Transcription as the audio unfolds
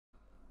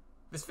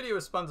This video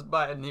is sponsored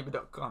by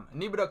Aniba.com.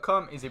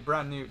 Aniba.com is a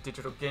brand new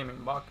digital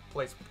gaming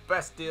marketplace with the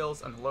best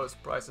deals and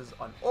lowest prices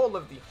on all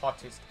of the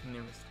hottest,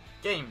 newest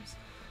games.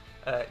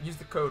 Use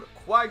the code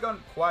Quigon,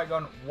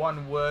 Quigon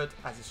one word,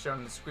 as is shown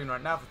on the screen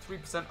right now for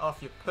 3%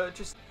 off your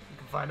purchase. You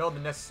can find all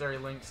the necessary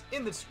links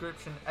in the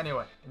description.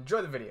 Anyway,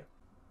 enjoy the video.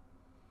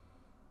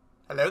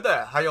 Hello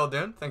there, how y'all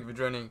doing? Thank you for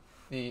joining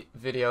the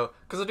video.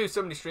 Because I do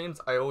so many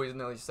streams, I always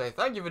nearly say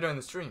thank you for doing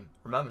the stream.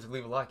 Remember to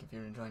leave a like if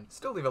you're enjoying it.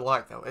 Still leave a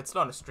like though, it's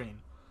not a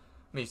stream.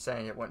 Me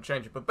saying it won't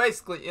change it. But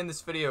basically, in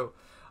this video,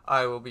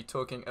 I will be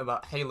talking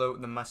about Halo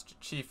the Master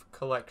Chief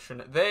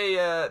Collection.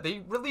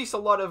 They release a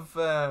lot of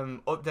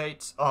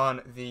updates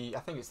on the,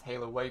 I think it's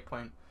Halo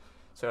Waypoint.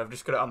 So I've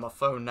just got it on my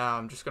phone now.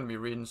 I'm just going to be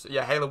reading. So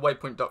yeah,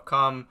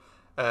 HaloWaypoint.com.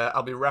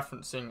 I'll be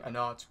referencing an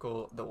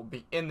article that will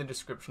be in the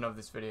description of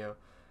this video.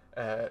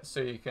 So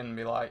you can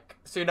be like,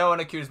 so no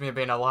one accuse me of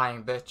being a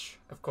lying bitch,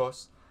 of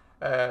course.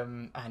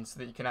 And so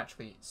that you can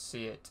actually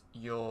see it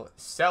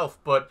yourself.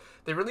 But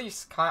they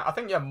release I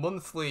think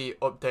monthly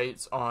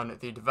updates on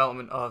the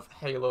development of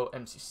Halo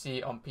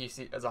MCC on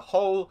PC as a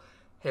whole,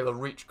 Halo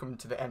Reach coming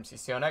to the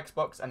MCC on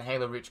Xbox, and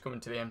Halo Reach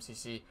coming to the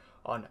MCC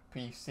on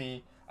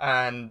PC.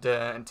 And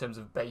in terms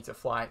of beta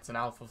flights and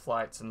alpha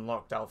flights and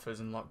locked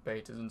alphas and locked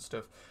betas and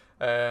stuff,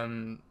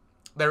 they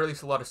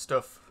release a lot of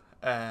stuff,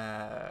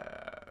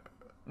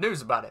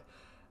 news about it.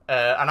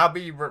 And I'll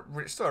be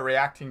sort of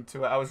reacting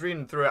to it. I was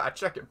reading through it. I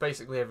check it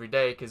basically every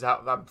day because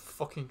I'm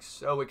fucking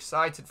so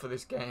excited for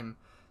this game.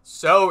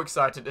 So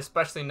excited,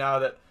 especially now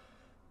that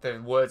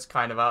the word's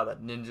kind of out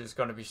that Ninja's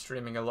going to be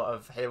streaming a lot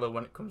of Halo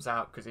when it comes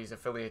out because he's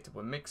affiliated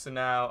with Mixer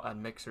now,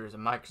 and Mixer is a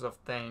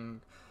Microsoft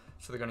thing.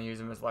 So they're going to use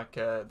him as like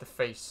the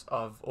face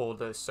of all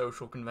the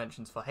social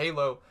conventions for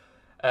Halo.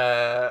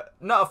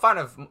 Not a fan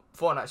of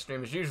Fortnite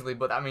streamers usually,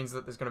 but that means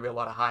that there's going to be a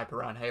lot of hype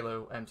around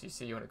Halo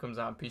MCC when it comes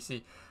out on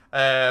PC.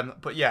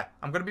 But yeah,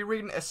 I'm going to be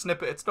reading a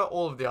snippet. It's not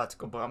all of the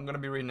article, but I'm going to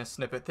be reading a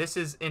snippet. This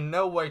is in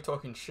no way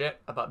talking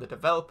shit about the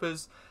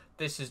developers.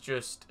 This is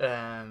just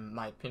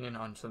my opinion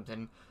on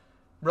something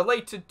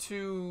related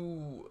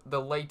to the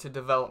later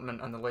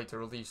development and the later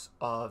release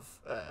of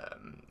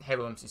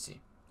Halo MCC.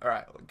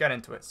 Alright, we'll get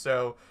into it.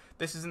 So,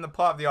 this is in the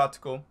part of the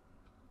article.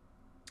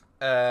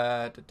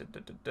 Yeah,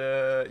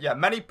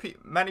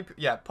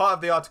 part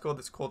of the article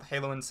that's called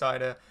Halo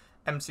Insider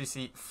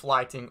MCC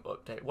flighting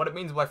update. What it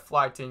means by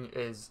flighting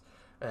is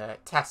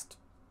test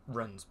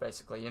runs,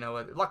 basically, you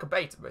know, like a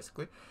beta,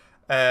 basically.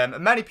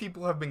 Many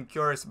people have been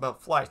curious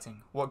about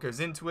flighting, what goes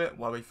into it,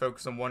 why we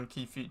focus on one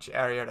key feature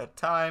area at a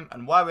time,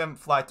 and why we haven't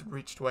flighted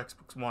Reach to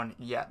Xbox One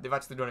yet. They've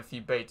actually done a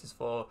few betas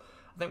for,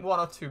 I think 1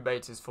 or 2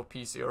 betas for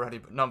PC already,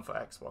 but none for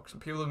Xbox.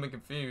 And people have been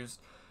confused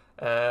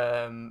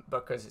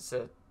because it's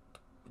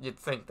you'd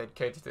think they'd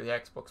cater to the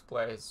Xbox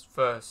players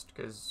first,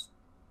 because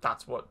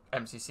that's what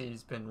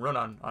MCC's been run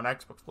on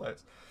Xbox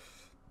players.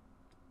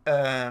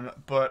 And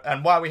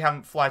why we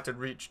haven't flighted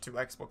Reach to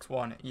Xbox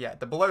One yet.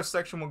 The below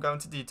section will go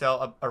into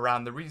detail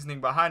around the reasoning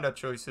behind our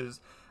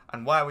choices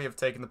and why we have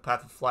taken the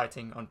path of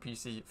flighting on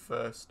PC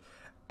first.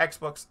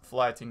 Xbox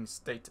flighting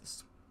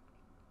status.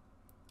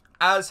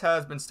 As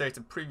has been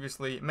stated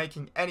previously,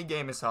 making any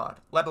game is hard,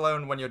 let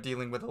alone when you're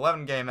dealing with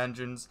 11 game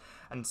engines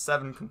and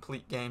 7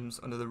 complete games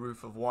under the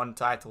roof of one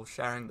title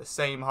sharing the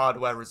same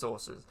hardware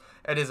resources.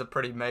 It is a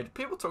pretty major...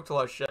 People talked a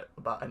lot of shit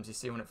about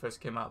MCC when it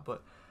first came out,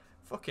 but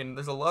fucking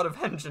there's a lot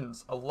of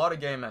engines, a lot of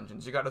game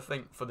engines. You got to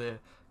think for the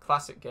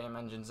classic game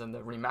engines and the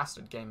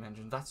remastered game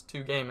engines, that's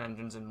 2 game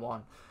engines in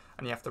one,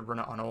 and you have to run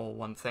it on all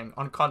one thing,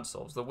 on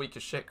consoles. The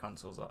weakest shit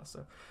consoles are,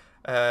 so...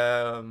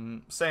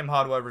 same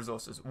hardware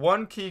resources.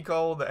 One key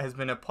goal that has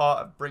been a part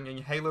of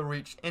bringing Halo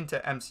Reach into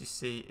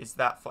MCC is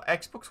that for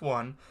Xbox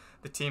One,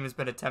 the team has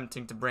been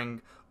attempting to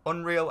bring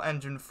Unreal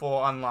Engine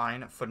 4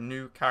 online for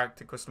new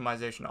character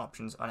customization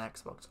options on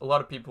Xbox. A lot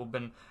of people have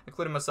been,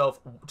 including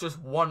myself, just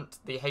want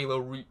the Halo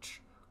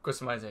Reach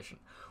customization.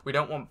 We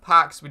don't want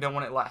packs, we don't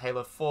want it like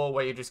Halo 4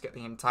 where you just get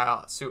the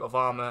entire suit of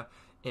armor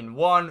in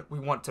one. We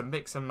want to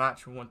mix and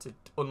match, we want to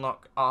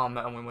unlock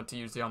armor, and we want to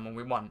use the armor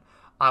we want.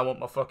 I want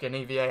my fucking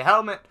EVA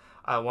helmet.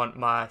 I want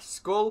my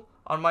skull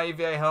on my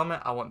EVA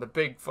helmet. I want the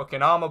big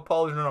fucking armor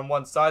pauldron on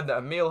one side that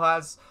Emil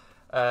has.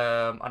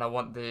 And I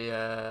want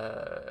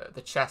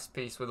the chest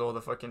piece with all the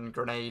fucking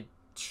grenade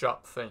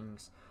shot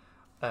things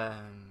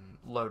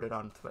loaded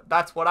onto it.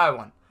 That's what I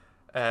want.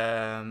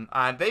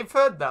 And they've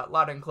heard that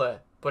loud and clear.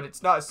 But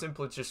it's not as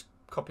simple as just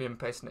copy and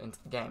pasting it into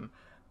the game.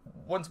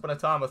 Once upon a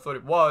time I thought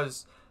it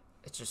was.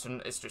 It's just a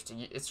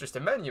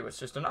menu. It's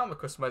just an armor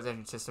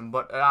customization system.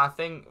 But I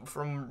think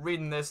from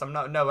reading this, I'm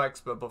no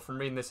expert, but from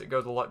reading this, it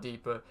goes a lot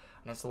deeper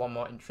and it's a lot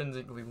more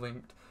intrinsically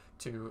linked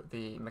to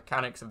the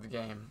mechanics of the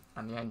game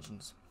and the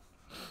engines.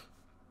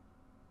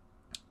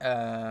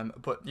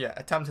 But yeah,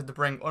 attempted to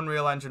bring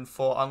Unreal Engine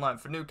 4 online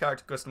for new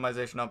character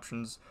customization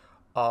options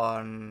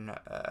on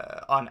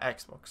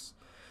Xbox.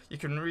 You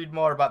can read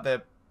more about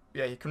the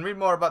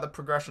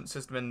progression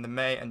system in the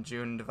May and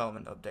June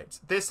development updates.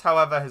 This,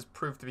 however, has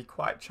proved to be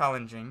quite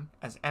challenging,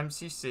 as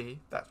MCC,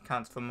 that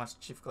counts for Master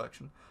Chief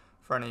Collection,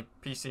 for any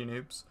PC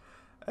noobs,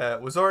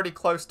 was already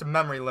close to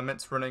memory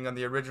limits running on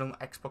the original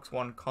Xbox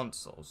One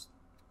consoles.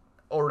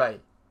 Already.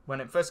 When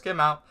it first came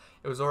out,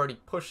 it was already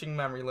pushing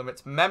memory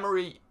limits.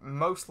 Memory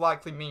most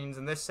likely means,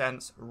 in this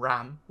sense,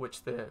 RAM,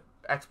 which the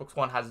Xbox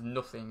One has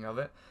nothing of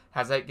it.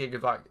 Has 8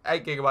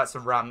 gigabytes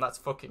of RAM. That's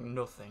fucking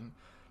nothing.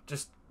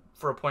 Just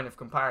for a point of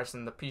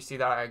comparison, the PC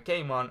that I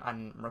game on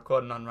and I'm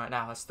recording on right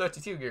now has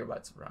 32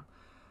 gigabytes of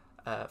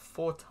RAM.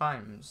 4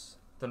 times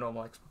the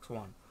normal Xbox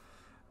One.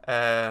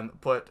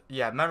 But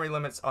yeah, memory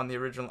limits on the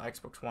original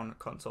Xbox One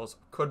consoles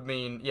could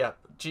mean, yeah,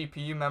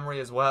 GPU memory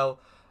as well.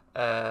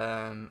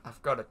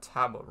 I've got a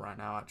tab up right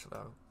now, actually.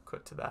 I'll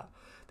cut to that.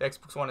 The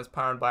Xbox One is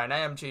powered by an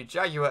AMD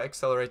Jaguar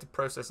Accelerated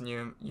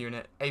Processing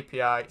Unit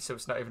API, so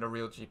it's not even a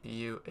real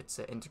GPU, it's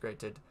an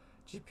integrated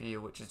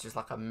GPU, which is just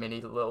like a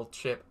mini little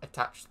chip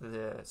attached to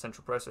the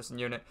central processing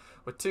unit,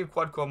 with 2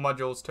 quad-core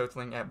modules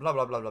totaling blah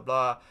blah blah blah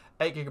blah,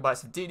 8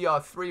 gigabytes of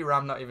DDR3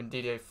 RAM, not even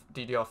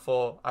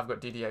DDR4. I've got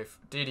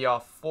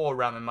DDR4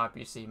 RAM in my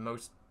PC.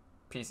 Most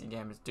PC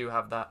gamers do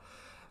have that.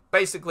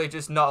 Basically,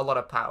 just not a lot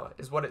of power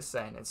is what it's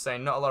saying. It's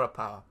saying not a lot of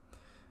power.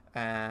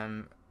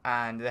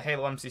 And the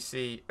Halo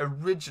MCC,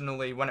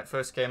 originally, when it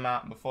first came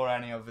out, before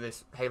any of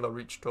this Halo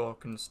Reach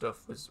talk and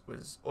stuff was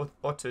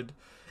uttered,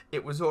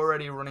 it was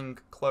already running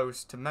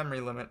close to memory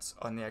limits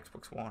on the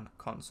Xbox One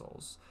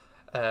consoles.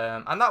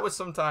 And that was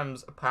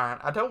sometimes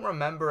apparent. I don't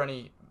remember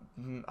any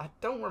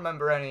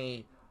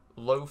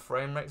low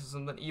frame rates or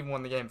something, even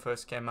when the game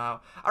first came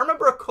out. I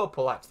remember a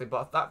couple, actually,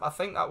 but I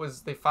think that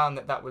was, they found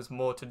that was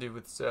more to do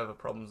with server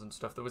problems and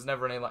stuff. There was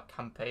never any, like,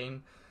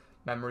 campaign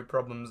memory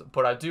problems.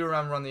 But I do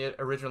remember on the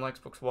original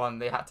Xbox One,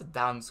 they had to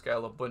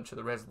downscale a bunch of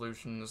the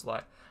resolutions.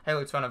 Like,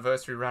 Halo 2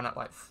 Anniversary ran at,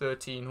 like,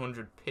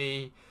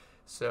 1300p,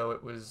 so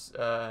it was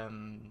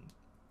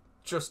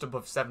just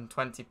above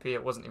 720p.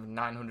 It wasn't even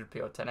 900p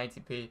or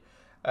 1080p.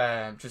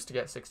 Just to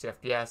get 60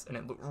 FPS, and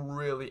it looked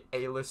really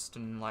A-list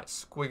and like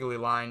squiggly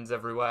lines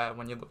everywhere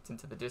when you looked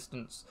into the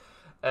distance.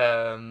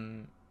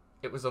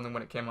 It was only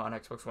when it came out on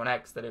Xbox One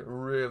X that it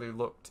really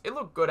looked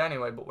good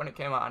anyway, but when it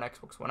came out on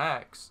Xbox One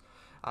X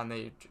and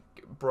they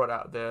brought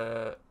out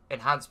the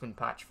enhancement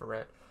patch for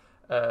it,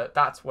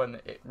 that's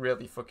when it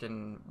really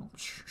fucking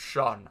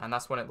shone, and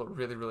that's when it looked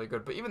really, really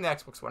good. But even the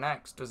Xbox One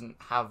X doesn't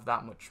have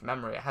that much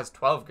memory. It has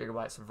 12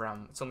 gigabytes of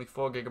RAM. It's only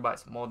 4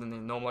 gigabytes more than the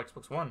normal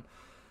Xbox One.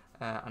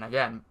 And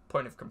again,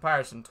 point of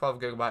comparison, 12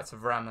 gigabytes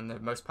of RAM and the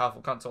most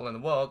powerful console in the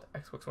world,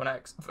 Xbox One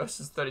X,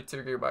 versus 32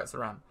 gigabytes of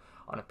RAM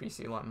on a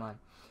PC like mine.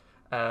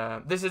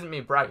 This isn't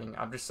me bragging,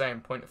 I'm just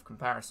saying point of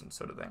comparison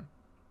sort of thing.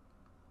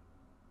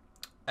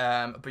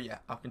 But yeah,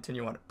 I'll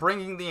continue on.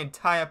 Bringing the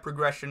entire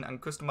progression and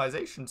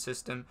customization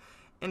system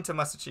into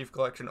Master Chief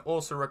Collection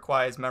also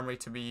requires memory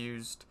to be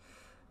used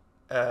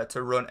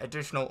to run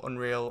additional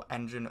Unreal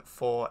Engine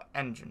 4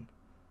 engine.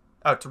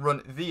 To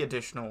run the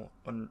additional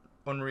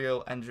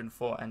Unreal Engine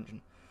 4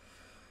 engine.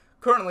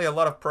 Currently, a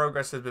lot of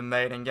progress has been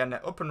made in getting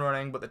it up and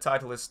running, but the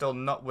title is still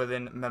not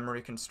within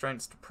memory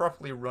constraints to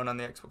properly run on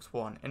the Xbox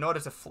One. In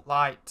order to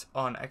flight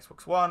on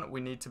Xbox One,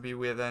 we need to be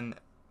within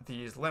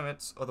these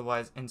limits,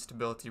 otherwise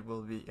instability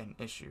will be an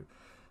issue.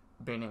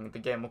 Meaning the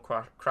game will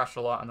crash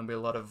a lot and there'll be a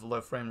lot of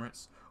low frame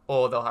rates,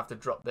 or they'll have to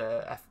drop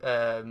their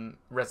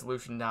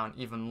resolution down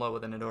even lower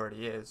than it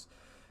already is.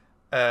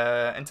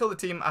 Until the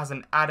team has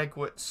an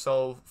adequate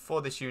solve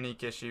for this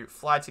unique issue,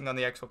 flighting on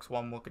the Xbox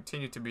One will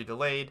continue to be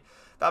delayed.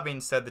 That being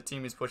said, the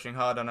team is pushing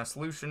hard on a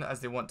solution as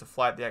they want to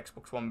flight the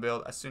Xbox One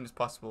build as soon as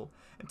possible.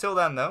 Until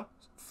then, though,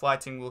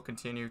 flighting will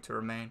continue to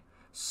remain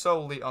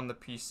solely on the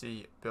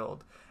PC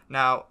build.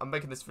 Now, I'm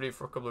making this video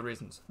for a couple of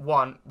reasons.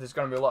 One, there's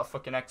going to be a lot of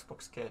fucking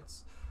Xbox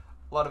kids,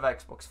 a lot of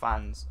Xbox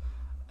fans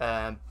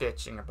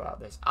bitching about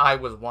this. I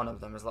was one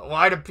of them. It's like,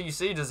 why did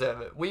PC deserve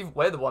it?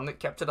 We're the one that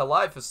kept it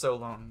alive for so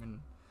long,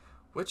 and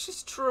which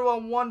is true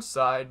on one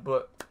side,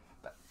 but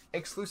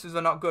exclusives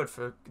are not good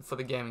for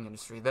the gaming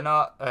industry. They're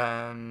not,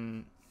 I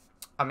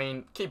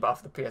mean, keep it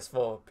off the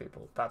PS4,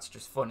 people. That's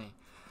just funny.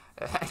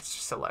 It's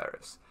just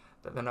hilarious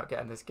that they're not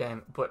getting this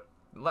game. But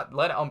let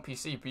it on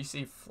PC.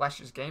 PC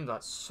flashes games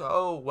out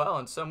so well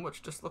and so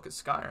much. Just look at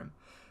Skyrim.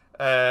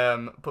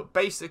 But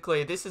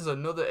basically, this is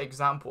another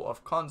example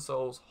of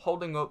consoles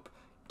holding up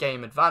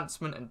game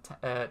advancement and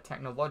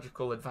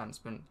technological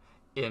advancement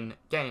in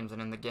games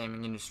and in the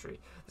gaming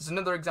industry. There's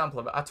another example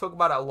of it. I talk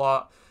about it a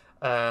lot,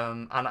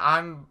 and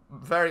I'm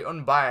very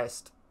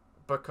unbiased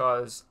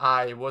because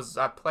I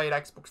played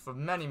Xbox for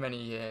many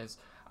years,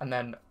 and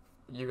then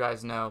you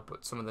guys know,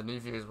 but some of the new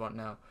viewers won't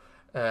know.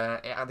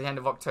 At the end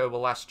of October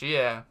last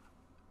year,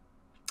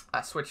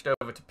 I switched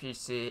over to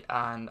PC,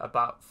 and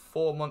about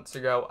 4 months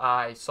ago,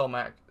 about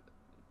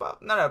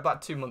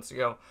 2 months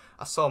ago,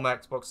 I sold my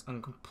Xbox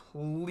and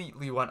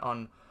completely went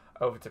on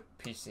over to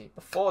PC.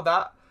 Before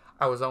that,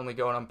 I was only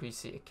going on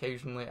PC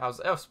occasionally. I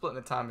was splitting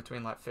the time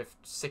between like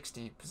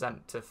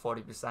 60% to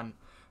 40%,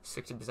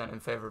 60% in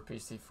favor of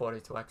PC,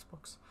 40% to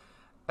Xbox.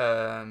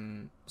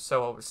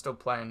 So I was still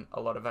playing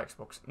a lot of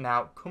Xbox.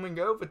 Now, coming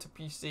over to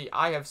PC,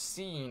 I have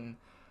seen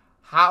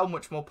how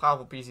much more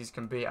powerful PCs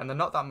can be, and they're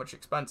not that much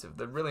expensive.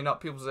 They're really not.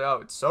 People say, oh,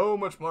 it's so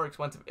much more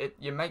expensive.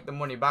 You make the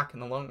money back in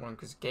the long run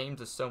because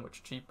games are so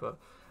much cheaper,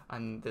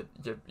 and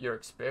your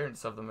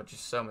experience of them are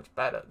just so much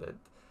better. They're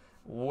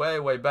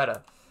way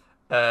better,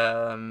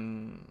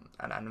 and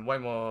way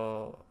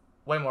more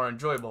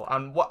enjoyable.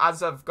 And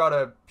as I've got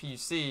a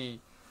PC,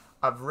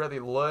 I've really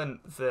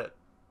learned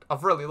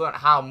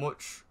how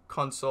much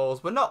consoles,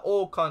 but not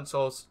all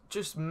consoles,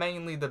 just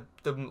mainly the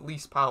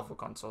least powerful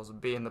consoles,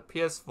 being the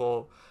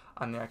PS4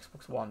 and the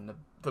Xbox One.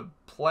 The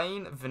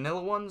plain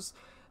vanilla ones,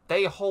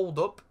 they hold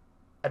up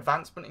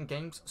advancement in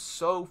games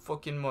so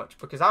fucking much,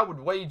 because I would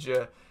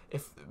wager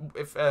if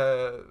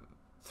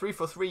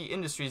 343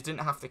 Industries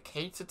didn't have to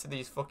cater to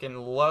these fucking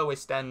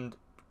lowest end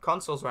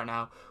consoles right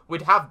now,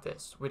 we'd have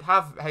this. We'd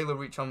have Halo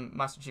Reach on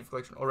Master Chief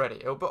Collection already.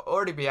 It would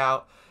already be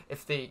out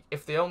if they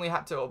only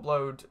had to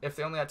upload, if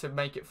they only had to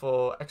make it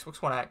for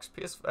Xbox One X,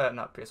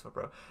 not PS4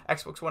 Pro,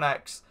 Xbox One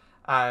X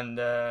and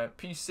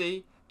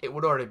PC, it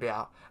would already be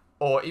out.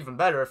 Or even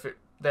better, if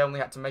they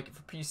only had to make it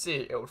for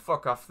PC, it would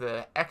fuck off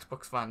the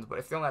Xbox fans. But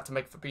if they only had to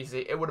make it for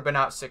PC, it would have been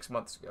out 6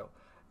 months ago.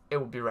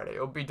 It would be ready.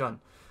 It would be done.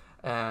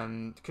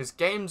 Because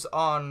games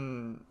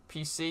on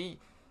PC,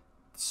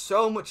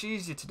 so much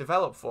easier to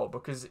develop for,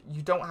 because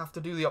you don't have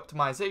to do the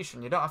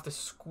optimization. You don't have to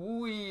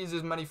squeeze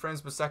as many frames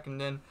per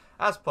second in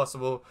as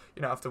possible.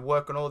 You don't have to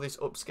work on all this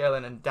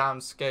upscaling and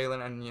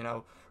downscaling and, you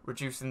know,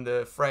 reducing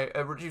the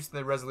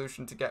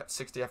resolution to get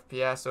 60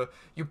 FPS. So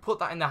you put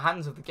that in the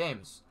hands of the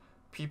games.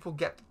 People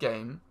get the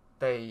game,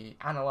 they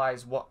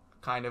analyze what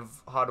kind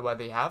of hardware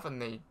they have,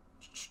 and they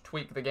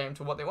tweak the game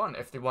to what they want.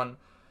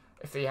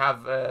 If they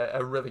have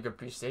a really good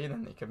PC,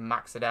 then they can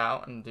max it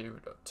out and do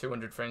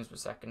 200 frames per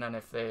second. And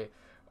if they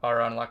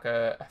are on like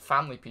a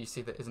family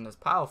PC that isn't as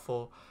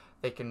powerful,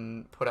 they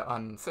can put it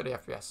on 30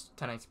 FPS,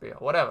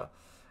 1080p, or whatever.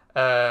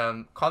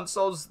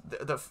 Consoles,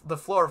 the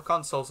flaw of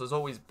consoles has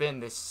always been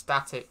this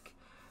static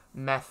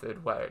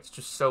method where it's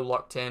just so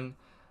locked in,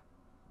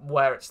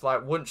 where it's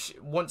like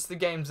once the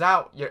game's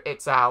out,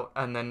 it's out,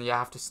 and then you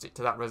have to stick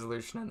to that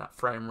resolution and that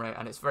frame rate.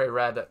 And it's very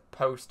rare that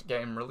post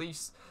game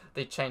release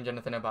they change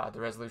anything about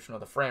the resolution or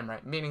the frame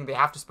rate, meaning they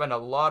have to spend a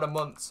lot of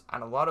months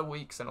and a lot of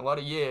weeks and a lot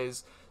of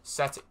years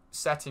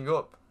setting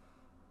up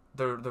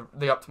the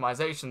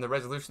optimization, the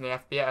resolution, the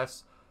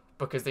FPS,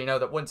 because they know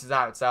that once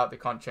it's out, they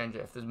can't change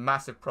it. If there's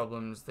massive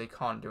problems, they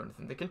can't do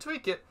anything. They can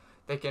tweak it,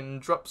 they can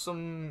drop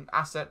some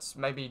assets,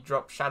 maybe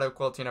drop shadow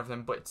quality and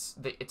everything, but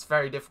it's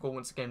very difficult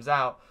once the game's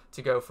out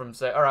to go from,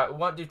 say, alright, we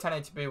won't do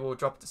 1080p, we'll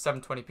drop it to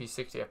 720p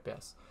 60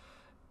 FPS.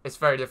 It's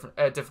very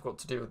difficult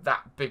to do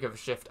that big of a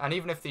shift. And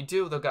even if they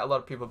do, they'll get a lot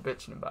of people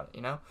bitching about it,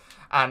 you know?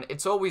 And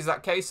it's always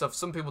that case of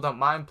some people don't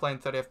mind playing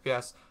 30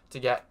 FPS to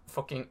get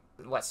fucking,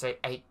 let's say,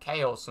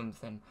 8K or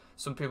something.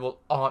 Some people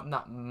aren't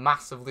that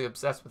massively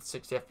obsessed with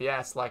 60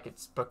 FPS, like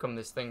it's become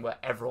this thing where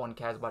everyone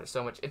cares about it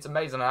so much. It's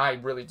amazing, and I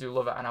really do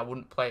love it, and I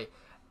wouldn't play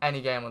any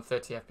game on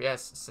 30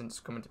 FPS since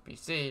coming to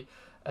PC.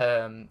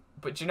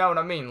 But you know what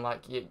I mean?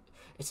 Like,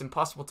 it's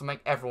impossible to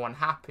make everyone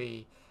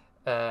happy,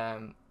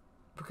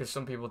 because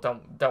some people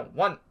don't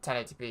want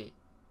 1080p,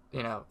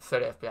 you know,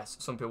 30 FPS.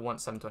 Some people want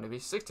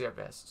 720p 60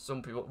 FPS.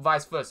 Some people,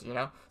 vice versa, you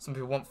know. Some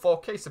people want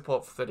 4K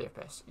support for 30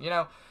 FPS, you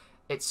know.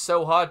 It's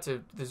so hard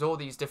to, there's all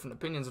these different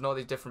opinions and all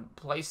these different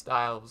play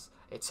styles.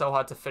 It's so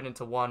hard to fit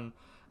into one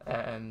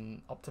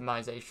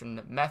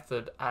optimization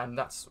method, and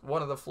that's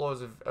one of the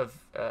flaws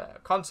of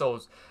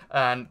consoles.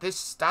 And this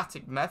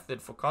static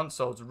method for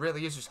consoles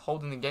really is just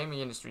holding the gaming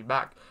industry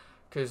back,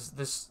 because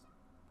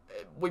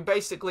we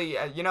basically,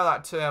 you know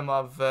that term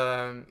of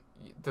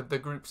the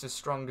group's as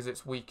strong as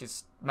its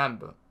weakest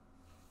member,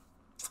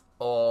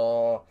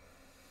 or,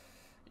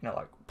 you know,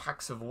 like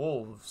packs of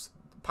wolves.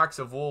 Packs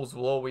of wolves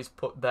will always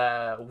put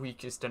their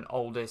weakest and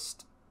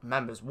oldest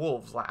members,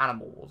 wolves, like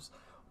animal wolves,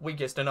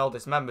 weakest and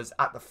oldest members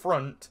at the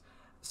front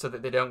so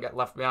that they don't get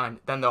left behind.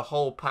 Then the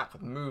whole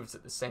pack moves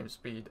at the same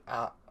speed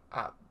at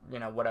you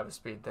know, whatever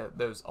speed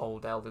those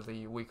old,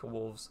 elderly, weaker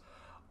wolves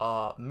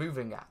are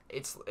moving at.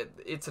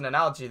 It's an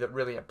analogy that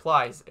really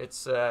applies.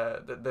 It's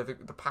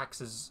the pack's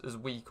as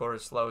weak or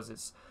as slow as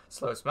its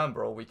slowest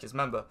member or weakest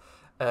member.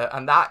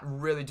 And that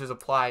really does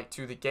apply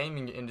to the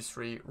gaming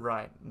industry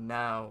right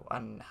now,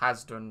 and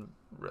has done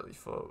really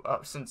for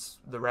since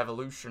the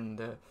revolution,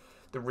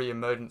 the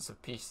re-emergence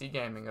of PC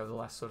gaming over the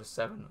last sort of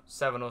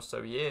seven or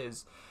so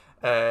years.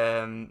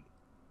 No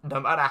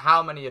matter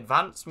how many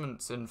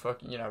advancements in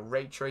fucking, you know,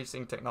 ray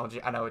tracing technology,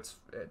 I know it's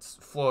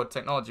flawed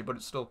technology, but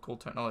it's still cool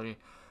technology.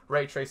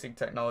 Ray tracing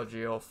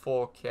technology, or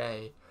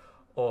 4K,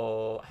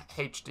 or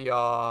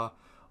HDR,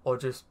 or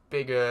just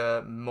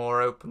bigger,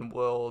 more open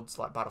worlds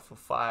like Battlefield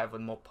 5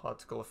 with more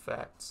particle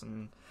effects,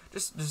 and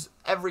just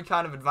every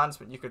kind of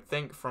advancement you could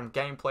think, from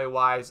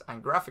gameplay-wise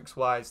and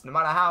graphics-wise. No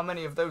matter how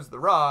many of those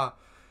there are,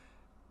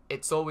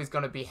 it's always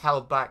going to be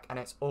held back, and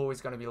it's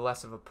always going to be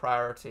less of a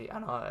priority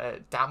and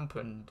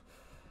dampened,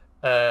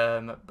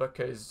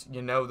 because,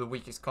 you know, the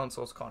weakest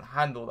consoles can't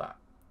handle that.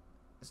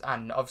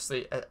 And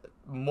obviously,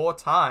 more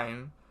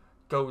time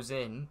goes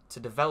in to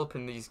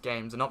developing these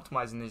games and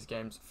optimizing these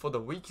games for the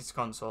weakest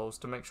consoles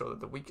to make sure that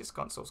the weakest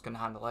consoles can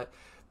handle it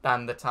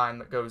than the time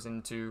that goes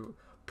into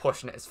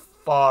pushing it as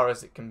far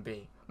as it can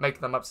be, making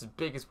the maps as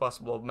big as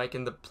possible,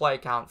 making the play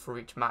count for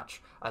each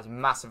match as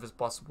massive as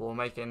possible,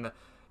 making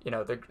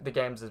the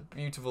games as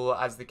beautiful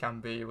as they can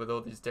be with all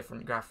these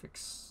different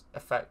graphics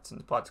effects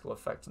and particle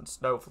effects and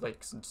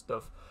snowflakes and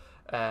stuff.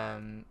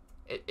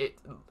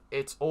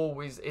 It's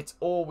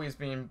always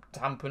been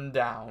dampened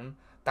down,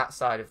 that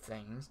side of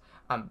things,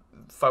 and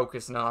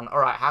focusing on,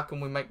 alright, how can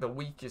we make the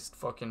weakest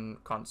fucking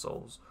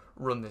consoles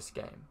run this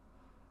game?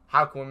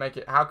 How can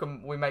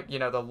we make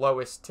the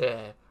lowest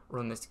tier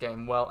run this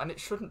game well? And it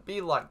shouldn't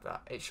be like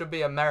that. It should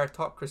be a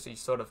meritocracy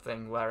sort of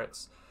thing where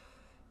it's,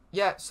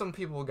 yeah, some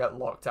people will get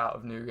locked out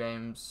of new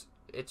games.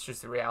 It's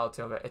just the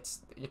reality of it.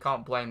 You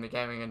can't blame the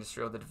gaming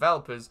industry or the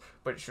developers,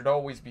 but it should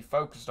always be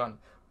focused on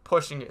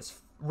pushing it,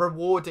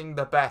 rewarding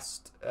the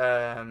best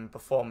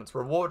performance,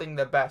 rewarding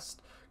the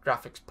best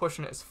graphics,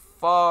 pushing it as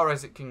far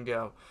as it can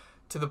go,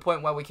 to the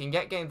point where we can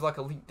get games like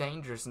Elite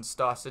Dangerous and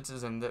Star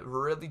Citizen that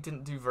really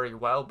didn't do very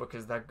well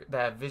because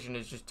their vision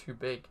is just too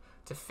big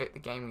to fit the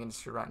gaming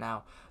industry right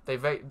now. They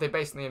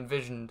basically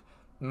envisioned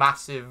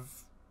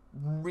massive,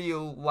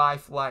 real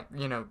life,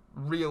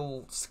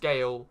 real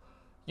scale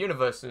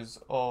universes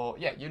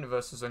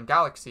and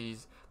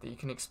galaxies that you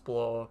can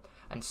explore.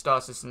 And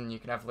Star Citizen, you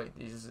can have like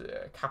these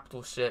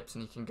capital ships,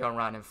 and you can go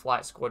around in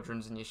flight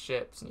squadrons in your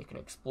ships, and you can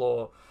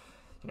explore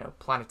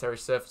planetary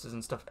surfaces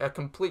and stuff. A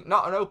complete,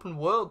 not an open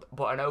world,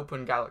 but an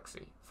open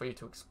galaxy for you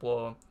to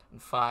explore and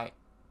fight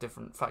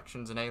different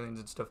factions and aliens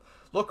and stuff.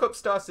 Look up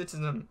Star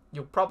Citizen.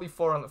 You'll probably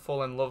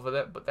fall in love with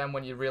it, but then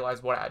when you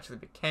realize what it actually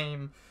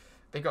became,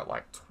 they got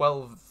like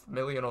 12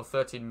 million or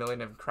 13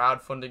 million of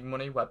crowdfunding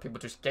money where people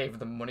just gave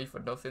them money for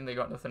nothing. They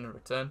got nothing in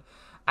return.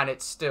 And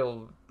it's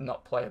still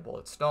not playable.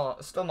 It's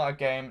still not a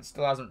game. It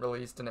still hasn't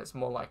released, and it's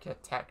more like a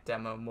tech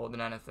demo more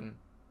than anything.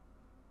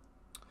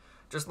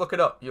 Just look it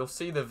up. You'll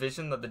see the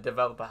vision that the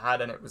developer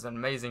had, and it was an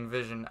amazing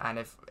vision. And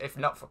if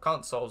not for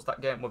consoles,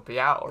 that game would be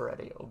out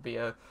already. It would be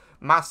a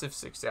massive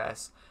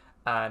success,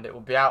 and it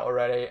will be out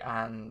already,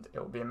 and it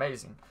will be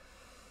amazing.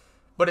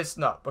 But it's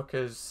not,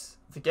 because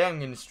the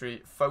gaming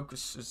industry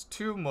focuses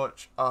too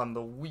much on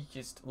the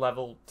weakest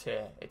level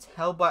tier. It's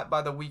held back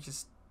by the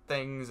weakest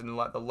things and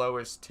like the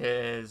lowest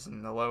tiers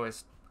and the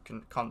lowest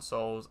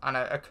consoles. And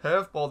a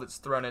curveball that's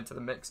thrown into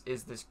the mix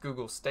is this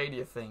Google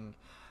Stadia thing,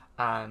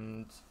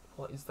 and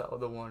what is that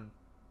other one?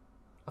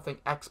 I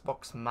think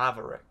Xbox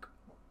Maverick.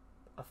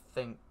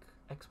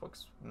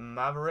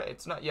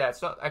 It's not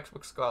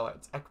Xbox Scarlet,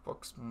 it's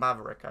Xbox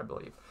Maverick, I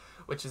believe,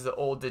 which is the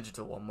all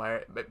digital one where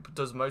it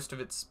does most of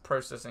its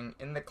processing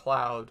in the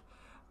cloud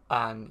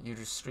and you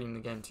just stream the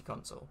game to your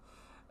console.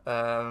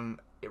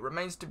 It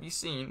remains to be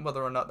seen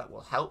whether or not that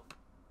will help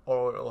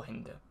or it will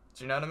hinder.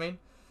 Do you know what I mean?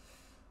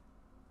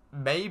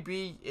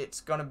 Maybe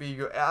it's gonna be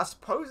good. I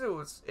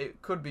suppose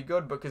it could be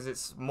good because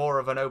it's more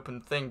of an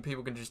open thing.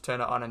 People can just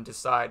turn it on and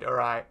decide,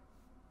 alright,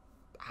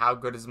 how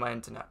good is my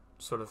internet,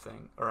 sort of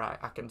thing. Alright,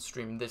 I can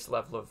stream this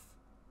level of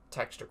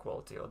texture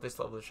quality or this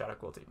level of shadow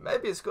quality.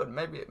 Maybe it's good.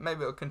 Maybe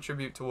it'll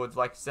contribute towards,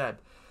 like I said,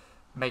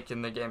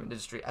 making the game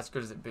industry as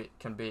good as it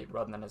can be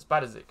rather than as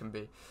bad as it can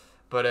be.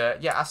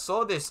 But yeah, I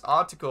saw this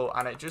article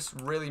and it just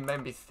really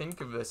made me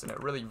think of this, and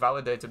it really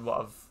validated what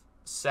I've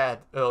said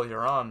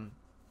earlier on.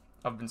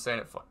 I've been saying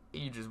it for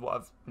ages, what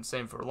I've been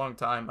saying for a long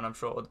time, and I'm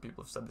sure other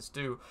people have said this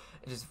too.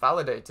 It just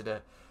validated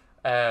it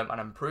and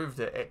improved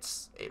it.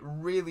 It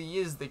really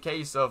is the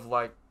case of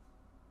like,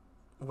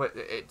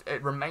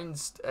 it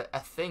remains a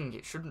thing.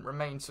 It shouldn't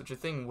remain such a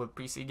thing with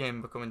PC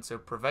gaming becoming so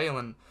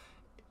prevalent.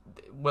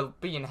 Well,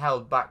 being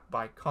held back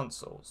by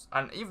consoles.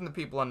 And even the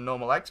people on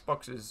normal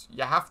Xboxes,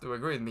 you have to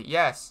agree with me.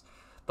 Yes,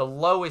 the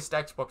lowest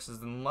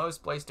Xboxes and the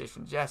lowest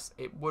PlayStations, yes,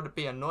 it would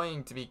be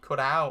annoying to be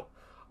cut out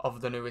of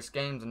the newest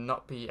games and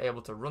not be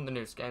able to run the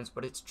newest games,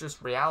 but it's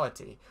just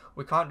reality.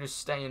 We can't just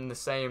stay in the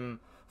same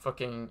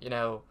fucking,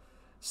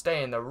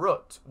 stay in the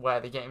rut where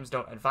the games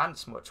don't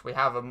advance much. We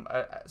have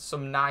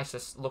some nicer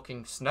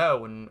looking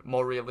snow and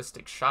more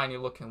realistic shiny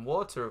looking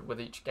water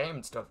with each game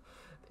and stuff.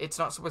 It's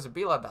not supposed to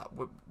be like that.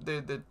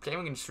 The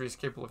gaming industry is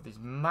capable of these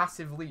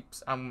massive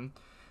leaps, and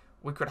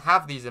we could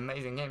have these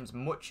amazing games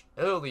much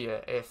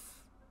earlier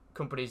if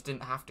companies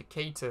didn't have to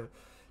cater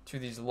to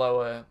these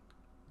lower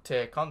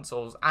tier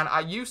consoles. And I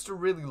used to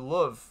really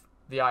love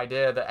the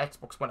idea that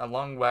Xbox went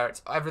along where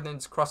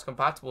everything's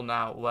cross-compatible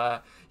now,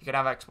 where you can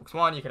have Xbox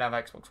One, you can have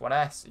Xbox One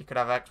S, you could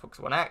have Xbox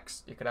One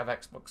X, you could have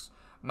Xbox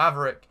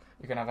Maverick,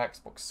 you can have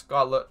Xbox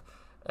Scarlet,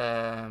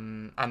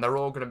 and they're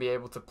all going to be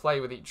able to play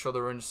with each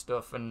other and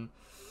stuff. And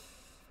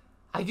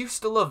I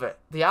used to love it.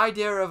 The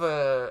idea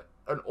of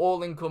an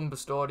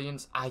all-encompassed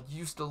audience, I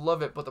used to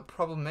love it, but the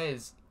problem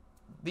is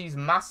these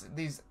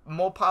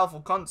more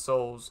powerful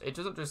consoles, it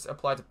doesn't just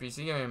apply to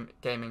PC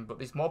gaming, but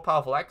these more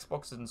powerful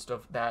Xboxes and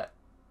stuff, they're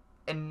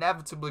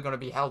inevitably going to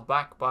be held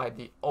back by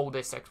the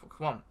oldest Xbox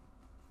One.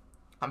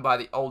 and by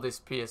the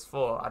oldest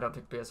PS4. I don't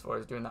think PS4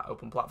 is doing that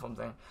open platform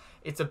thing.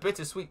 It's a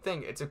bittersweet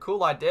thing. It's a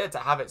cool idea to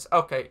have it.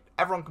 Okay,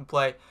 everyone can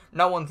play.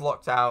 No one's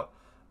locked out.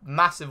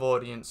 Massive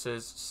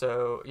audiences.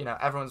 So, you know,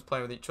 everyone's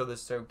playing with each other.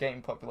 So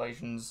game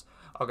populations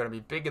are going to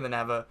be bigger than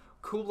ever.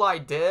 Cool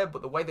idea,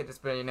 but the way that it's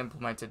being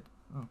implemented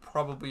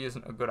probably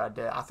isn't a good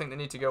idea. I think they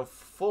need to go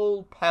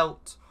full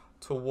pelt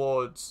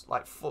towards,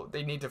 like,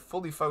 they need to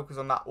fully focus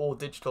on that all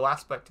digital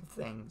aspect of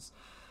things.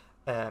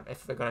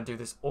 If they're going to do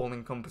this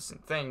all-encompassing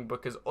thing,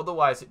 because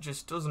otherwise it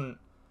just doesn't,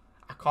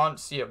 I can't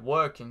see it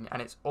working,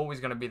 and it's always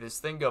going to be this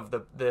thing of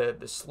the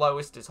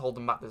slowest is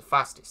holding back the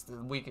fastest, the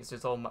weakest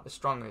is holding back the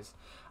strongest,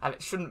 and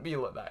it shouldn't be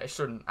like that. It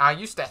shouldn't. I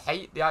used to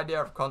hate the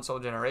idea of console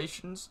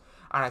generations,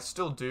 and I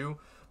still do,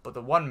 but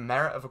the one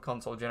merit of a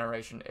console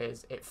generation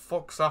is it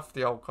fucks off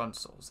the old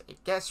consoles.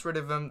 It gets rid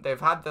of them.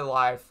 They've had their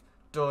life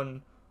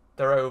done.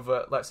 They're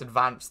over. Let's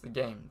advance the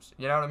games.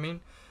 You know what I mean?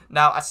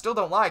 Now, I still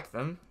don't like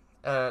them.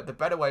 The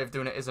better way of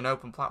doing it is an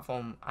open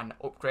platform, an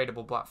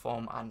upgradable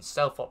platform, and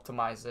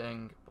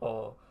self-optimizing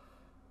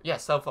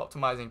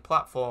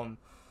platform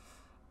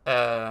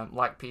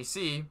like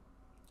PC.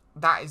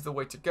 That is the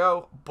way to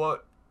go.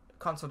 But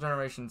console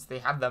generations, they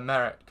have their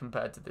merit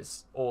compared to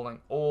this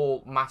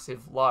all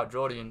massive large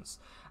audience.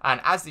 And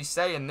as they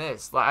say in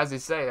this,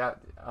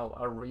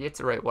 I'll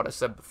reiterate what I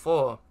said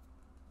before.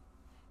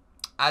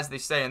 As they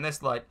say in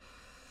this, like,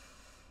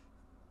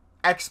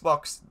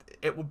 Xbox,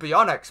 it would be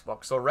on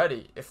Xbox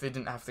already if they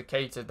didn't have to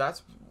cater.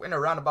 That's in a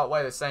roundabout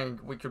way. They're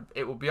saying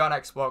it would be on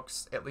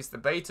Xbox. At least the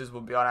betas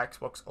would be on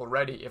Xbox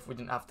already if we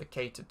didn't have to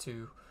cater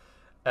to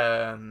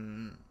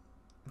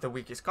the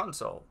weakest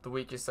console, the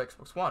weakest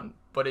Xbox One.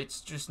 But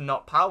it's just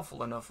not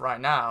powerful enough right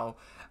now.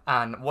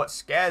 And what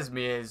scares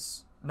me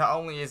is not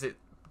only is it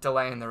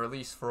delaying the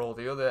release for all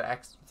the other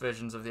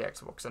versions of the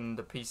Xbox and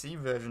the PC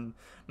version,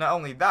 not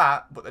only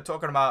that, but they're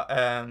talking about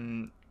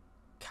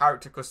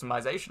character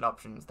customization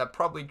options. They're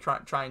probably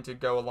trying to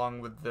go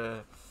along with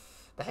the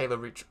Halo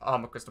Reach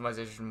armor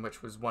customization,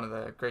 which was one of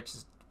the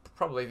greatest,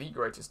 probably the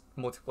greatest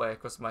multiplayer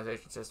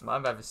customization system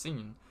I've ever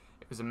seen.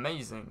 It was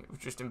amazing. It was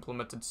just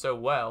implemented so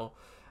well.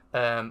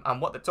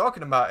 And what they're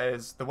talking about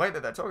is, the way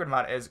that they're talking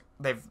about it is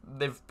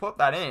they've put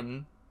that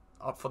in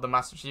for the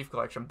Master Chief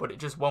Collection, but it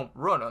just won't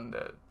run on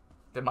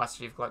the Master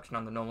Chief Collection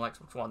on the normal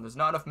Xbox One. There's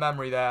not enough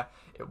memory there.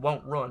 It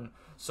won't run.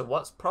 So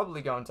what's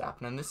probably going to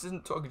happen, and this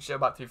isn't talking shit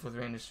about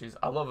 343 Industries.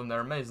 I love them.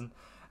 They're amazing.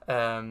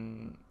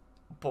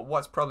 But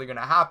what's probably going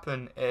to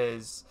happen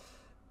is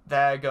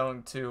they're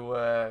not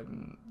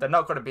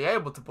going to be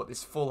able to put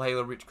this full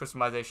Halo Reach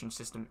customization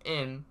system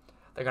in.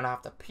 They're going to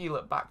have to peel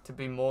it back to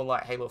be more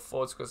like Halo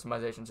 4's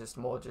customization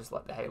system, or just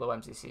like the Halo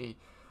MCC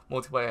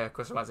multiplayer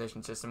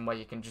customization system, where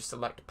you can just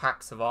select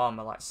packs of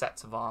armor, like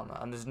sets of armor,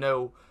 and there's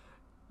no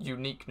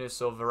uniqueness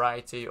or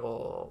variety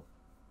or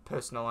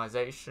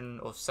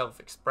personalization or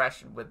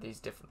self-expression with these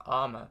different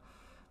armor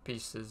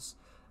pieces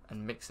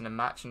and mixing and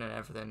matching and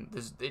everything.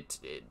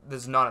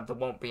 There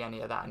won't be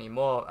any of that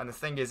anymore. And the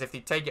thing is, if they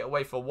take it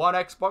away for one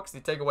Xbox, they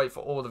take it away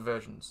for all the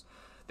versions.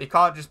 They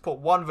can't just put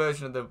one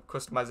version of the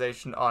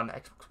customization on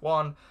Xbox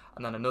One,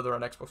 and then another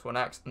on Xbox One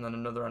X, and then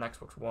another on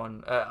Xbox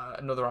One,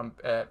 another on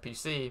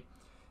PC.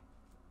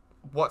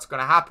 What's going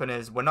to happen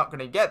is we're not going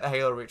to get the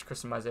Halo Reach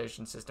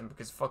customization system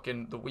because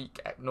fucking the weak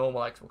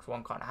normal Xbox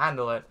One can't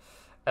handle it.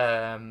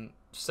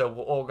 So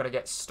we're all going to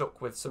get stuck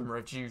with some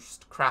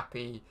reduced,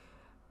 crappy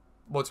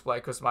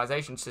multiplayer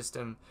customization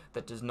system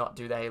that does not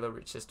do the Halo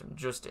Reach system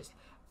justice.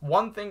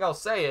 One thing I'll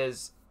say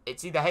is,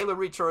 it's either Halo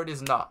Reach or it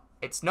is not.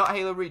 It's not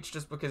Halo Reach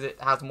just because it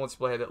has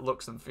multiplayer that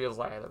looks and feels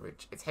like Halo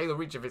Reach. It's Halo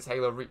Reach if it's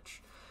Halo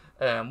Reach.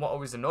 What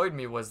always annoyed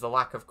me was the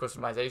lack of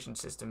customization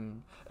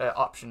system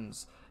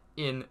options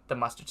in the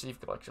Master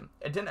Chief Collection.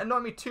 It didn't annoy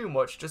me too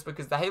much just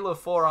because the Halo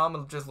 4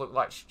 armor just looked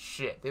like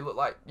shit. They look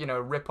like, you know,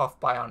 rip-off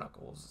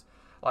Bionicles.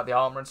 Like the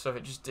armor and stuff,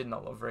 it just did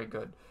not look very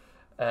good.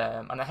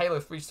 And the Halo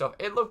 3 stuff,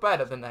 it looked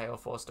better than the Halo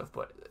 4 stuff,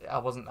 but I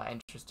wasn't that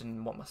interested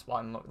in what my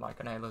spine looked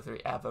like on Halo 3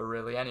 ever,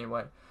 really,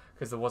 anyway,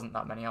 because there wasn't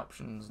that many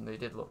options, and they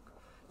did look,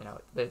 you know,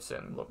 they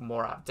certainly looked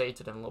more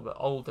outdated and a little bit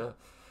older.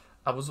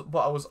 I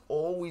was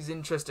always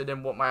interested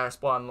in what my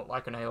spine looked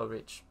like on Halo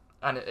Reach.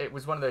 And it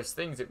was one of those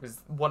things, it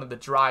was one of the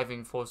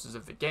driving forces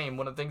of the game.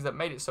 One of the things that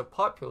made it so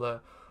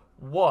popular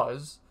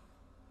was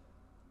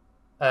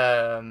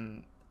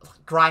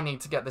grinding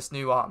to get this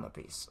new armor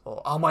piece.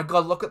 Or, oh my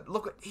god, look at,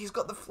 he's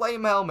got the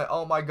flame helmet.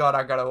 Oh my god,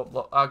 I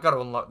gotta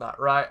unlock that,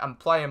 right? I'm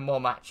playing more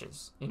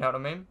matches. You know what I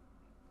mean?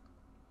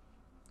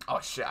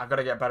 Oh shit, I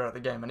gotta get better at the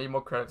game. I need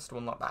more credits to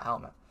unlock that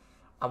helmet.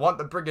 I want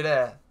the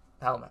Brigadier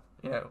helmet,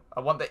 you know.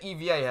 I want the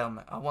EVA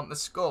helmet. I want the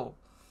skull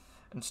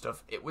and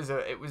stuff. It was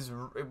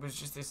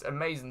just this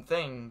amazing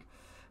thing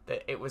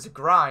that it was a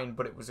grind,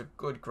 but it was a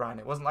good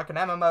grind. It wasn't like an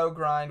MMO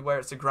grind where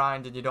it's a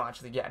grind and you don't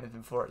actually get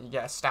anything for it. You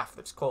get a staff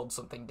that's called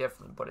something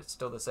different, but it's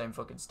still the same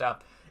fucking staff.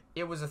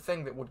 It was a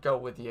thing that would go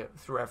with you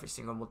through every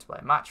single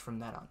multiplayer match from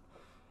then on.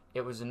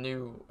 it was a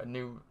new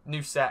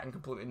set and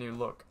completely new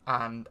look,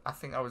 and I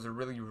think that was a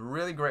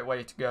really great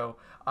way to go.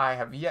 I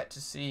have yet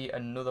to see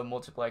another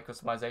multiplayer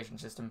customization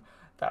system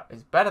that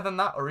is better than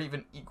that or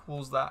even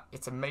equals that.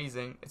 It's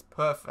amazing. It's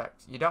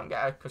perfect. You don't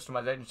get a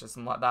customization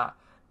system like that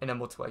in a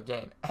multiplayer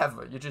game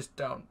ever. You just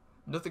don't.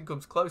 Nothing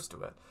comes close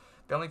to it.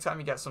 The only time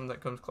you get something that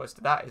comes close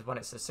to that is when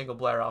it's a single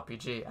player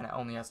RPG and it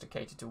only has to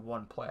cater to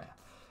one player.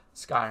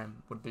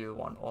 Skyrim would be the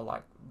one, or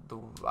like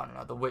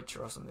The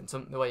Witcher or something.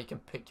 Something where you can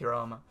pick your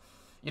armor.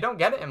 You don't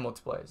get it in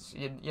multiplayers.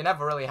 You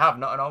never really have.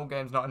 Not in old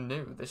games, not in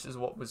new. This is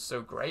what was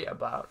so great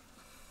about.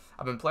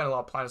 I've been playing a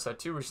lot of PlanetSide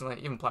 2 recently.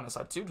 Even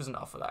PlanetSide 2 doesn't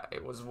offer that.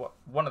 It was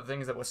one of the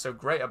things that was so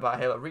great about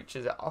Halo Reach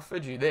is it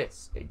offered you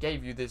this. It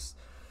gave you this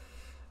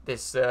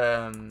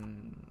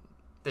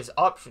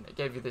option. It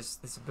gave you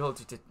this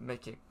ability to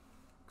make it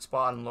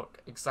Spartan look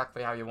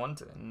exactly how you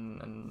want it,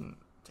 and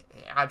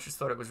I just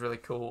thought it was really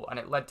cool. And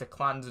it led to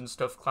clans and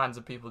stuff. Clans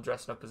of people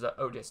dressed up as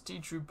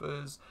ODST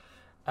troopers.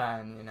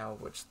 And, you know,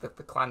 which the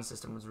clan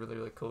system was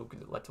really cool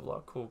because it led to a lot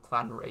of cool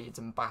clan raids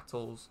and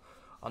battles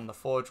on the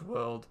Forge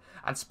world.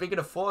 And speaking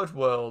of Forge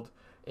world,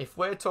 if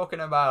we're talking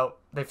about,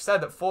 they've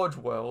said that Forge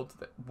world,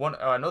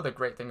 another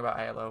great thing about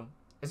Halo,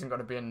 isn't going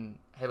to be in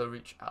Halo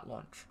Reach at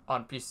launch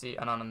on PC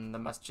and on the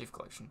Master Chief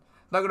Collection.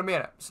 It's not going to be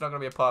in it. It's not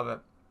going to be a part of it.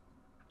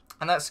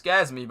 And that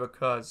scares me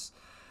because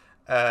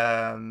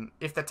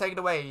if they're taking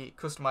away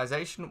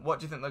customization, what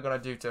do you think they're going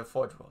to do to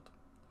Forge world?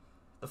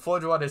 The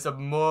Forge world is a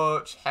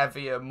much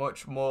heavier,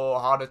 much more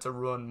harder to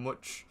run,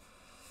 much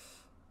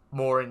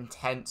more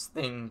intense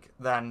thing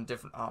than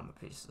different armor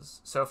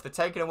pieces. So if they're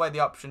taking away the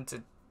option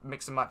to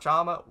mix and match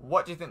armor,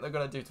 what do you think they're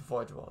going to do to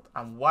Forge world?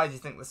 And why do you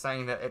think they're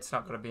saying that it's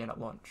not going to be in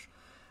at launch?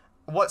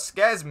 What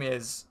scares me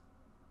is,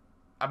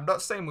 I'm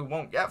not saying we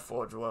won't get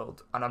Forge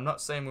world, and I'm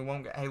not saying we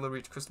won't get Halo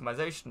Reach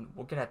customization.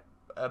 We'll get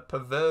a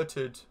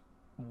perverted,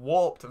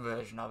 warped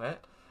version of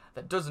it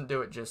that doesn't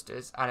do it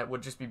justice, and it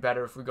would just be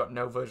better if we got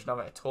no version of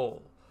it at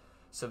all,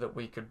 so that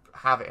we could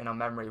have it in our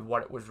memory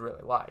what it was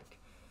really like,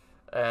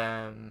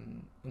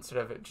 instead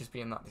of it just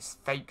being like this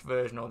fake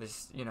version or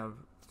this, you know,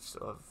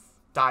 sort of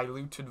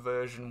diluted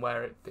version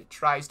where it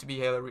tries to be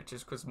Halo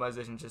Reach's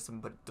customization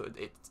system, but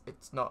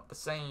it's not the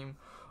same.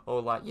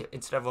 Or like,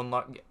 instead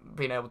of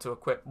being able to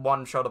equip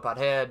one shoulder pad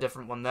here,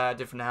 different one there,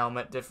 different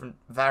helmet, different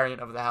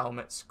variant of the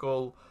helmet,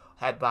 skull,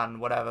 headband,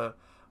 whatever,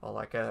 or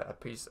like a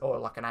piece, or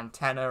like an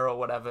antenna or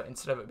whatever,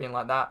 instead of it being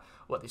like that,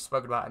 what they've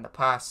spoken about in the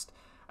past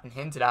and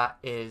hinted at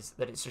is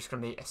that it's just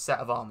going to be a set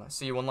of armor.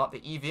 So you unlock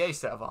the EVA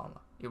set of armor,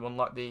 you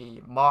unlock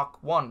the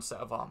Mark 1 set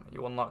of armor,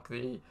 you unlock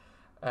the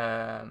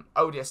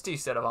ODST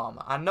set of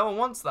armor, and no one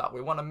wants that.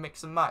 We want to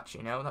mix and match,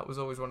 you know. That was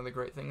always one of the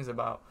great things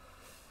about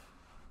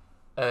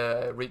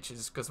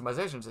Reach's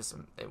customization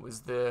system. It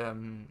was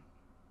the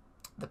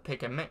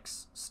pick and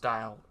mix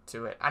style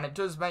to it, and it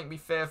does make me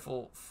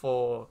fearful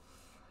for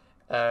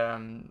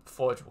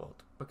Forge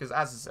world, because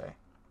as I say,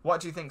 what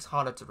do you think's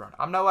harder to run?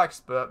 I'm no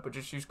expert, but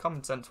just use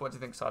common sense. What do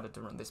you think's harder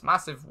to run? This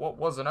massive, what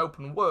was an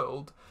open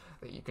world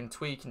that you can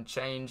tweak and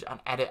change and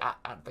edit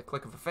at the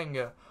click of a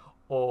finger,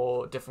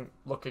 or different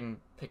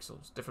looking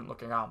pixels, different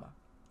looking armor?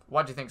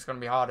 What do you think's going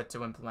to be harder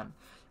to implement?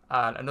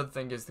 And another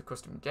thing is the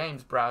custom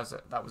games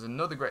browser. That was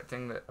another great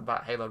thing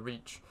about Halo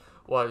Reach,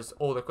 was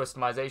all the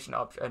customization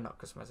options,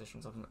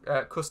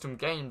 custom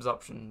games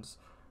options,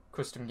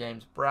 custom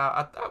games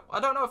browser. I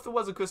don't know if there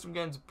was a custom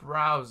games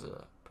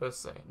browser per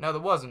se. No,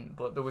 there wasn't,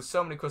 but there was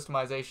so many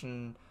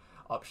customization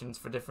options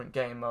for different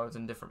game modes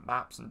and different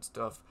maps and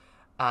stuff.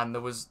 And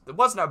there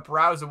wasn't a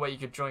browser where you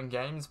could join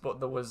games, but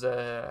there was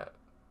a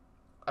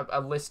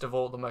list of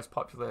all the most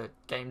popular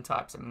game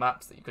types and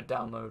maps that you could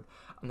download,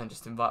 and then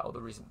just invite all the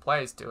recent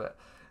players to it.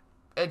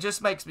 It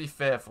just makes me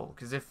fearful,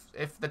 because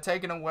if they're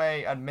taking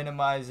away and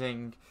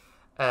minimizing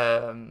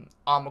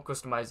armor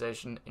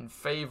customization in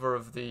favor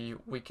of the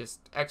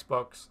weakest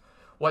Xbox,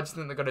 what do you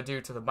think they're going to do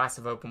to the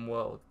massive open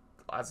world?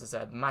 As I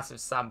said, massive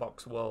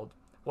sandbox world.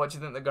 What do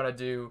you think they're going to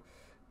do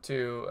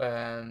to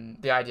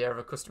the idea of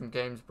a custom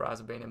games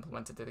browser being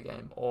implemented to the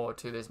game, or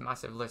to this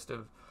massive list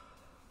of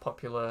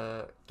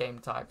popular game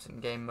types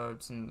and game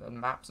modes and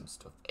maps and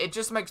stuff? It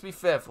just makes me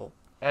fearful,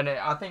 and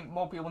I think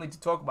more people need to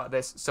talk about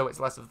this so it's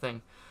less of a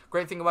thing.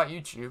 Great thing about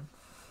YouTube,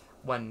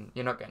 when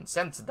you're not getting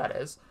censored, that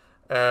is,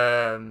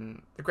 the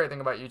great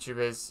thing about YouTube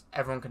is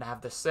everyone can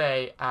have the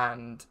say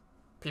and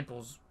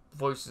people's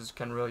voices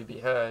can really be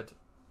heard.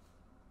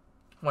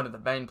 One of the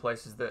main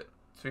places that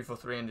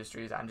 343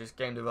 Industries and just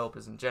game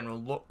developers in general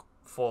look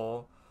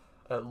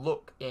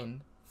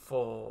in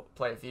for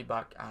player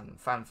feedback and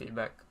fan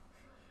feedback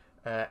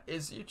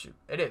is YouTube.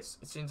 It is.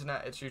 It's the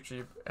internet. It's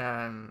YouTube.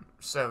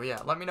 So yeah,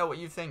 let me know what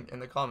you think in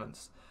the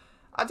comments.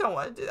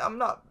 I'm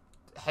not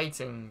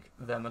hating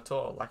them at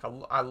all. Like,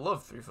 I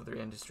love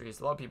 343 Industries.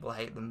 A lot of people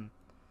hate them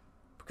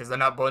because they're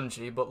not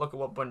Bungie, but look at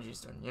what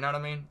Bungie's done. You know what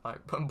I mean?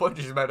 Like,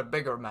 Bungie's made a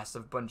bigger mess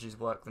of Bungie's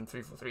work than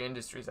 343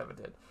 Industries ever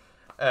did.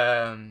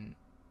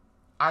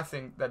 I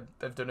think that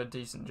they've done a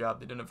decent job.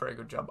 They've done a very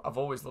good job. I've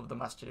always loved the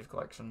Master Chief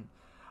Collection.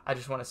 I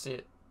just want to see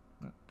it.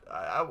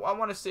 I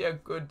want to see a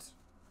good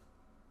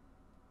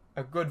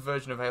a good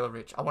version of Halo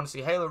Reach. I want to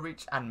see Halo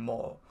Reach and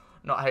more,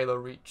 not Halo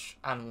Reach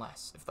and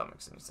less, if that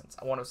makes any sense.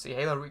 I want to see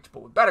Halo Reach,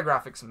 but with better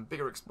graphics and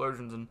bigger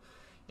explosions and,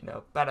 you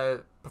know,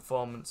 better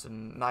performance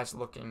and nice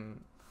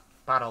looking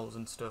battles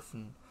and stuff,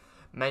 and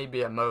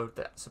maybe a mode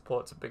that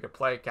supports a bigger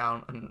play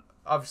count, and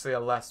obviously a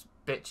less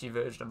bitchy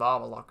version of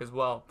armor lock as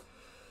well.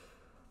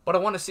 But I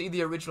want to see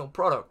the original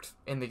product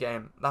in the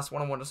game. That's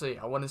what I want to see.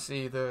 I want to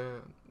see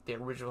the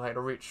original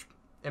Halo Reach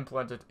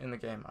implemented in the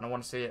game, and I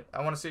want to see it.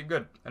 I want to see it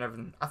good and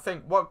everything. I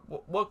think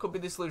what could be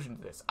the solution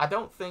to this? I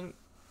don't think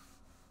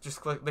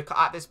just click.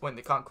 At this point,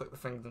 they can't click the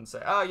fingers and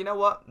say, "Oh, you know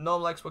what?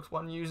 Normal Xbox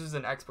One users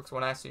and Xbox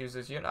One S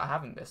users, you're not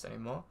having this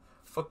anymore.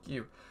 Fuck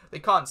you." They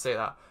can't say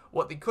that.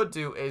 What they could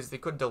do is they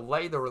could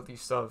delay the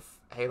release of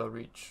Halo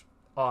Reach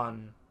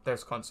on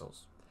those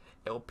consoles.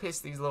 It'll piss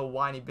these little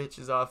whiny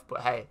bitches off,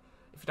 but hey,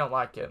 if you don't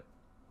like it,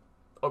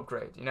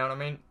 upgrade. You know what I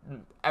mean?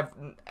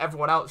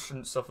 Everyone else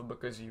shouldn't suffer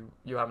because you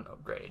haven't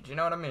upgraded. You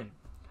know what I mean?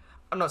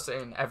 I'm not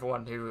saying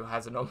everyone who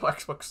has a normal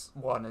Xbox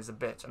One is a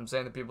bitch. I'm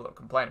saying the people that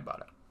complain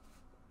about it.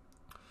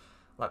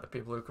 Like the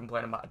people who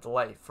complain about a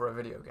delay for a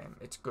video game.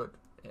 It's good.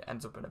 It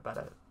ends up in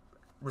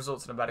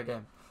results in a better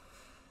game.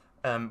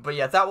 But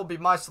yeah, that will be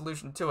my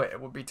solution to it.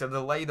 It would be to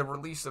delay the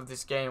release of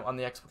this game on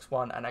the Xbox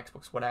One and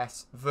Xbox One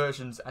S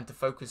versions, and to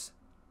focus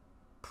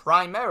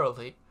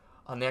primarily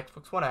on the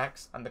Xbox One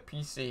X and the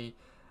PC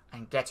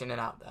and getting it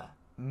out there.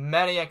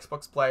 Many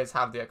Xbox players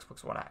have the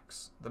Xbox One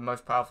X, the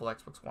most powerful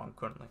Xbox One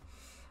currently.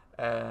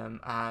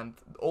 And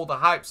all the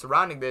hype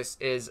surrounding this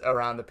is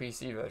around the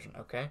PC version,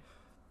 okay?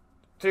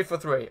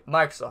 343,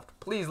 Microsoft,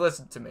 please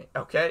listen to me,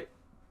 okay?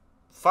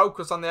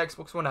 Focus on the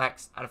Xbox One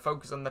X and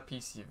focus on the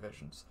PC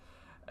versions.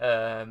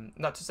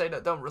 Not to say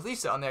that don't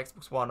release it on the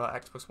Xbox One or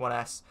Xbox One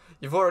S.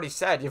 You've already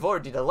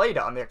delayed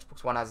it on the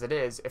Xbox One as it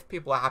is. If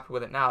people are happy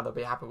with it now, they'll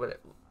be happy with it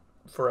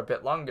for a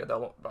bit longer.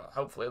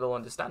 Hopefully they'll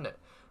understand it.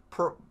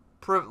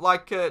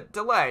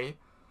 Delay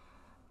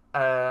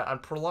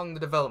and prolong the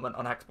development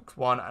on Xbox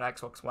One and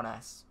Xbox One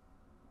S.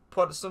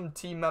 Put some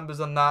team members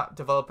on that,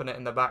 developing it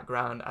in the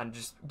background, and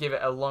just give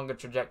it a longer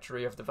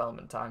trajectory of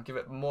development time. Give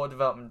it more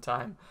development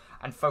time,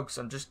 and focus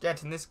on just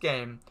getting this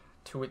game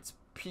to its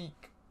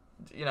peak,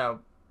 you know,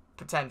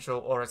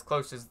 potential, or as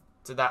close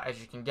to that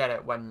as you can get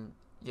it when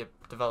you're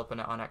developing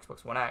it on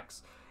Xbox One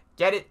X.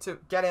 Get it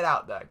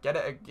out there.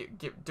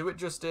 Do it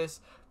justice.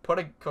 Put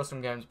a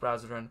custom games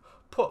browser in.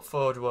 Put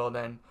Forge World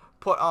in.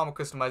 Put armor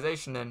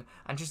customization in,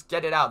 and just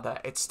get it out there.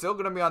 It's still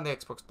going to be on the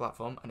Xbox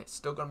platform, and it's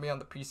still going to be on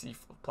the PC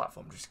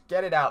platform. Just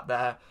get it out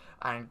there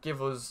and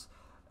give us,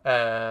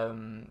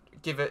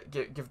 give the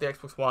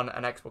Xbox One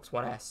and Xbox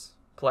One S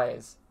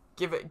players.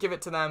 Give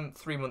it to them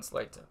 3 months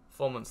later,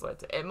 4 months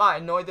later. It might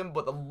annoy them,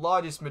 but the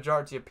largest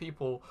majority of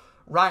people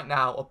right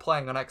now are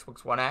playing on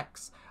Xbox One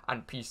X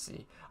and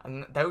PC.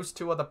 And those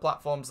two are the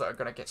platforms that are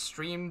going to get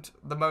streamed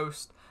the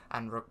most,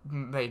 and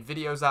made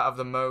videos out of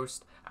the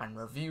most, and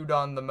reviewed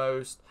on the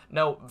most.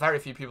 No, very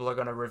few people are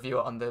going to review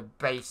it on the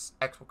base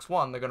Xbox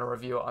One. They're going to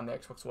review it on the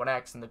Xbox One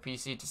X and the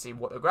PC to see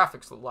what the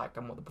graphics look like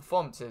and what the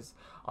performance is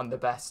on the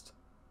best,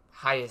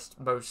 highest,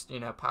 most, you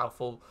know,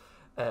 powerful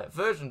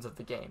versions of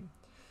the game.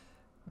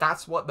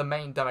 That's what the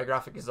main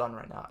demographic is on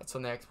right now. It's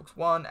on the Xbox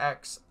One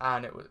X,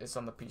 and it's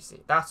on the PC.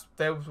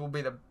 Those will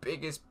be the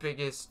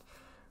biggest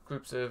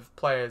groups of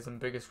players and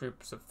biggest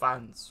groups of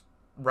fans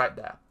right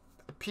there.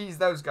 Appease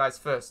those guys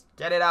first.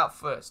 Get it out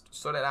first.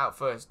 Sort it out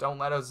first. Don't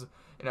let us,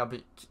 you know,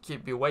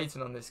 keep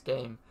waiting on this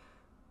game.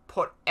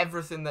 Put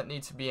everything that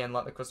needs to be in,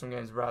 like the custom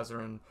games browser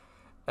and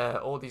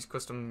all these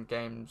custom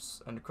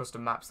games and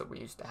custom maps that we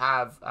used to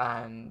have,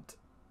 and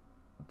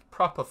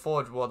proper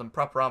Forge World and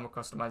proper armor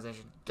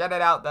customization. Get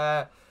it out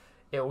there.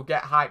 It will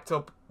get hyped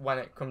up when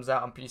it comes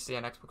out on PC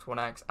and Xbox One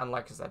X, and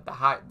like I said, that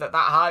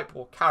hype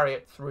will carry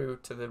it through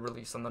to the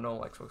release on the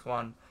normal Xbox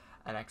One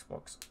and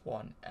Xbox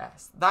One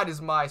S. That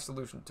is my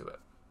solution to it.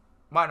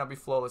 Might not be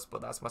flawless,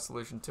 but that's my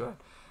solution to it.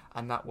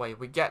 And that way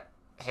we get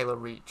Halo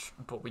Reach,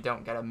 but we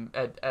don't get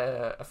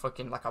a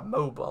fucking like a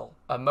mobile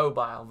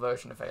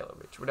version of Halo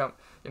Reach. We don't,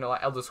 you know,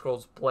 like Elder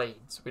Scrolls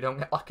Blades. We don't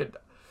get like a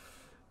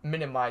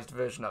minimized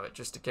version of it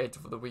just to cater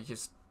for the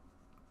weakest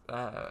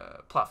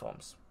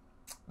platforms.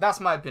 That's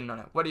my opinion on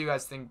it. What do you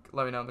guys think?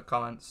 Let me know in the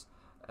comments.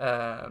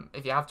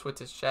 If you have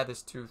Twitter, share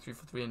this to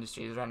 343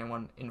 Industries or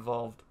anyone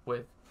involved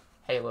with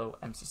Halo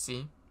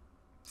MCC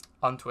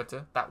on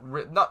Twitter. That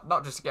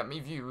not just to get me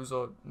views,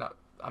 or not.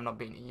 I'm not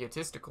being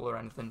egotistical or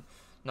anything.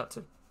 Not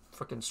to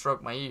fucking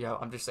stroke my ego.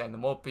 I'm just saying the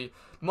more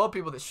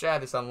people that share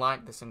this and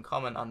like this and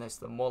comment on this,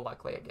 the more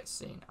likely it gets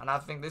seen. And I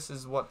think this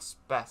is what's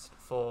best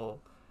for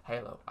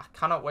Halo. I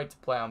cannot wait to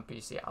play on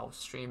PC. I'll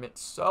stream it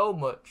so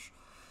much.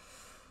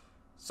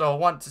 So I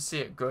want to see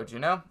it good, you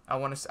know? I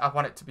want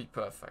it to be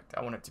perfect.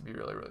 I want it to be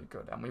really, really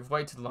good. And we've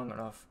waited long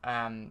enough.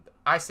 And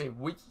I say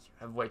we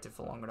have waited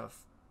for long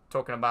enough.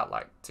 Talking about,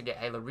 like, to get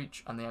Halo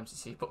Reach on the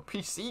MCC. But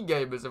PC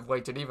gamers have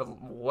waited even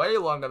way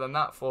longer than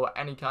that for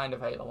any kind of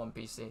Halo on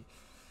PC.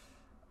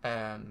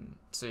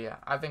 So yeah,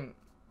 I think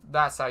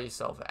that's how you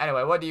solve it.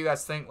 Anyway, what do you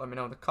guys think? Let me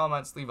know in the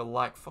comments. Leave a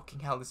like. Fucking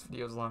hell, this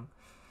video's long.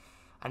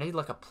 I need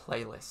like a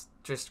playlist.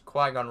 Just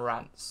Quigon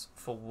rants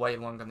for way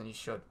longer than he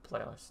should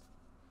playlist.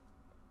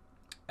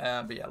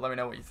 But yeah, let me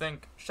know what you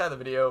think. Share the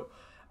video,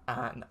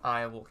 and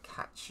I will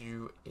catch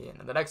you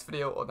in the next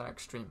video or the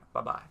next stream.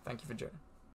 Bye bye. Thank you for joining.